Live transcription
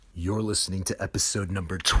You're listening to episode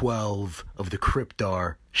number 12 of the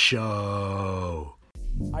Cryptar Show.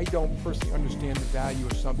 I don't personally understand the value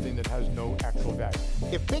of something that has no actual value.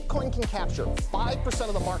 If Bitcoin can capture 5%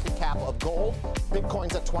 of the market cap of gold,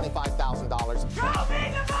 Bitcoin's at $25,000. Show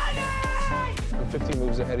me the money! I'm 15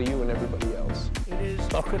 moves ahead of you and everybody else. It is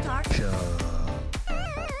the Cryptar Show.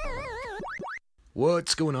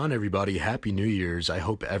 What's going on, everybody? Happy New Year's. I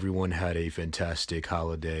hope everyone had a fantastic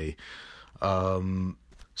holiday.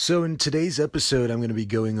 So in today's episode, I'm going to be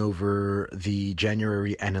going over the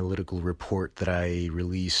January Analytical report that I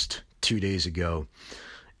released 2 days ago.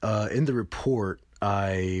 In the report,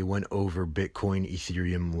 I went over Bitcoin,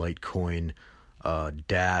 Ethereum, Litcoin,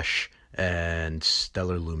 Dash, and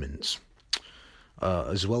Stellar Lumens,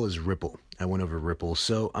 as well as Ripple. I went over Ripple.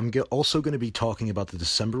 So I'm also going to be talking about the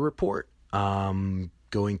December report. I'm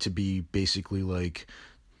going to be basically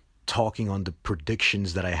talking on the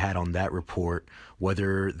predictions that I had on that report,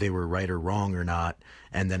 whether they were right or wrong or not,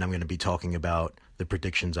 and then I'm going to be talking about the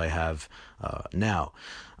predictions I have now.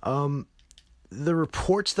 The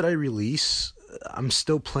reports that I release, I'm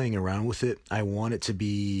still playing around with it. I want it to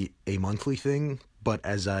be a monthly thing, but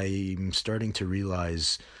as I'm starting to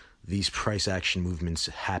realize, these price action movements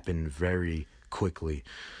happen very quickly.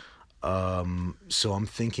 So I'm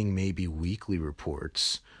thinking maybe weekly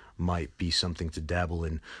reports might be something to dabble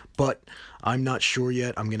in, but I'm not sure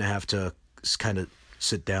yet. I'm going to have to kind of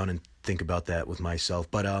sit down and think about that with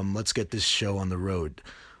myself, but let's get this show on the road.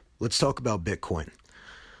 Let's talk about Bitcoin.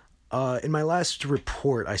 In my last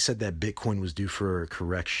report, I said that Bitcoin was due for a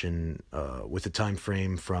correction with a time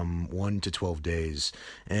frame from 1 to 12 days.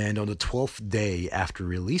 And on the 12th day after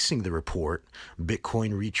releasing the report,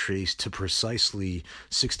 Bitcoin retraced to precisely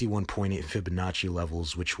 61.8 Fibonacci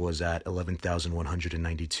levels, which was at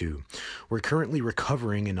 11,192. We're currently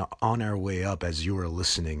recovering and on our way up as you are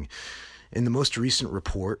listening. In the most recent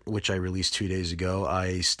report, which I released 2 days ago,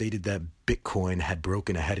 I stated that Bitcoin had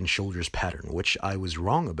broken a head and shoulders pattern, which I was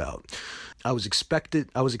wrong about. I was expecting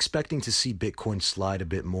to see Bitcoin slide a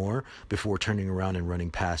bit more before turning around and running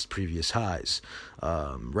past previous highs.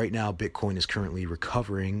 Right now, Bitcoin is currently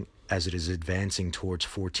recovering as it is advancing towards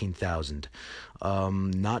 14,000.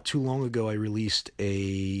 Not too long ago, I released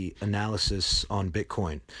a analysis on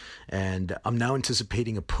Bitcoin, and I'm now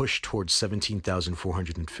anticipating a push towards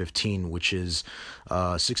 17,415, which is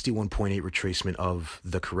 61.8 retracement of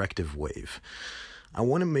the corrective wave. I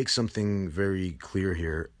want to make something very clear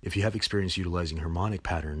here. If you have experience utilizing harmonic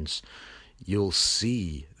patterns, you'll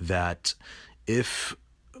see that if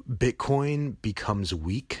Bitcoin becomes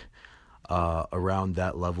weak, around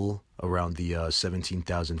that level, around the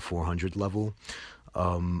 17,400 level,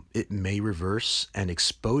 it may reverse and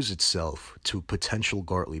expose itself to a potential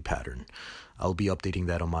Gartley pattern. I'll be updating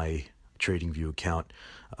that on my TradingView account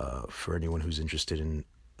for anyone who's interested in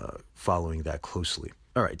following that closely.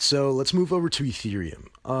 All right, so let's move over to Ethereum.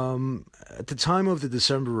 At the time of the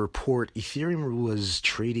December report, Ethereum was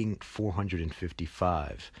trading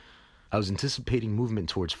 455. I was anticipating movement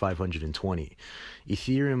towards 520.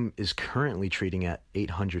 Ethereum is currently trading at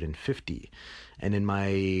 850. And in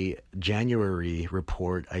my January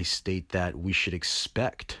report, I state that we should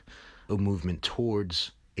expect a movement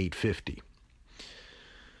towards 850.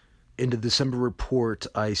 In the December report,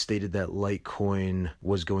 I stated that Litecoin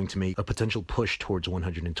was going to make a potential push towards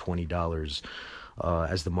 $120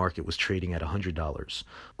 as the market was trading at $100.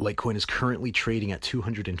 Litecoin is currently trading at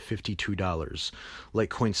 $252.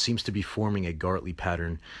 Litecoin seems to be forming a Gartley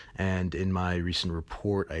pattern, and in my recent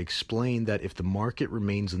report, I explained that if the market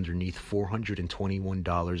remains underneath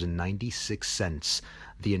 $421.96,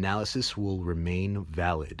 the analysis will remain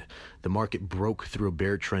valid. The market broke through a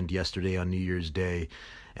bear trend yesterday on New Year's Day,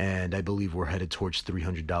 and I believe we're headed towards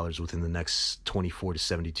 $300 within the next 24 to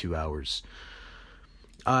 72 hours.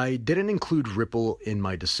 I didn't include Ripple in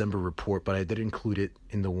my December report, but I did include it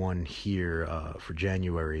in the one here for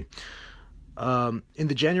January. In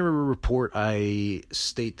the January report, I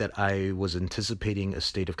state that I was anticipating a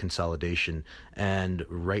state of consolidation, and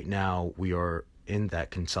right now we are in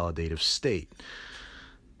that consolidative state.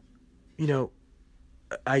 You know,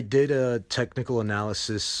 I did a technical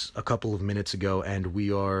analysis a couple of minutes ago, and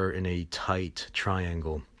we are in a tight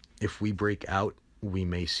triangle. If we break out, we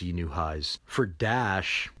may see new highs. For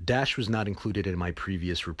Dash was not included in my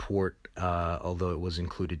previous report, although it was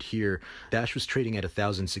included here. Dash was trading at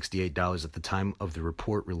 $1,068 at the time of the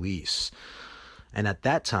report release. And at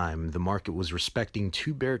that time, the market was respecting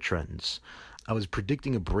two bear trends. I was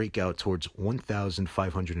predicting a breakout towards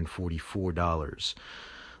 $1,544.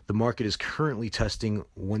 The market is currently testing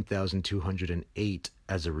 1,208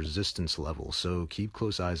 as a resistance level, so keep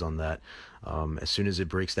close eyes on that. As soon as it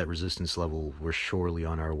breaks that resistance level, we're surely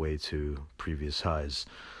on our way to previous highs.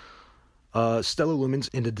 Stellar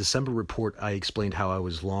Lumens, in the December report, I explained how I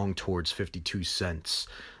was long towards 52 cents.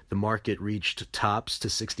 The market reached tops to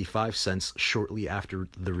 65 cents shortly after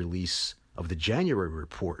the release of the January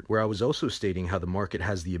report, where I was also stating how the market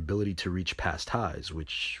has the ability to reach past highs,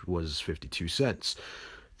 which was 52 cents.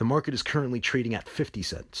 The market is currently trading at 50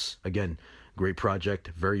 cents. Again, great project,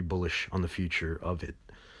 very bullish on the future of it.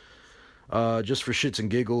 Just for shits and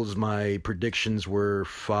giggles, my predictions were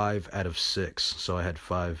 5 out of 6. So I had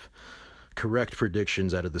 5 correct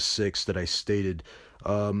predictions out of the 6 that I stated.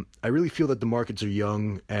 I really feel that the markets are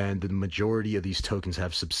young and the majority of these tokens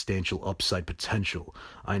have substantial upside potential.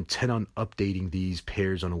 I intend on updating these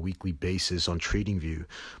pairs on a weekly basis on TradingView.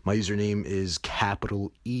 My username is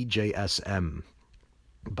capital EJSM.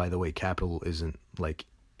 By the way, capital isn't like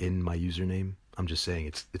in my username. I'm just saying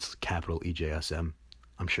it's capital EJSM.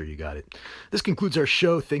 I'm sure you got it. This concludes our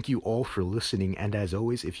show. Thank you all for listening. And as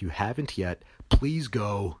always, if you haven't yet, please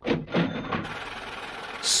go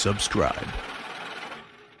subscribe.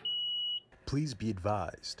 Please be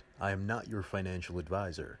advised, I am not your financial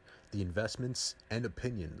advisor. The investments and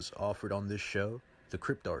opinions offered on this show, The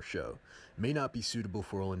Cryptar Show, may not be suitable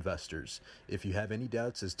for all investors. If you have any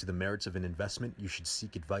doubts as to the merits of an investment, you should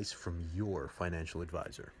seek advice from your financial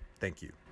advisor. Thank you.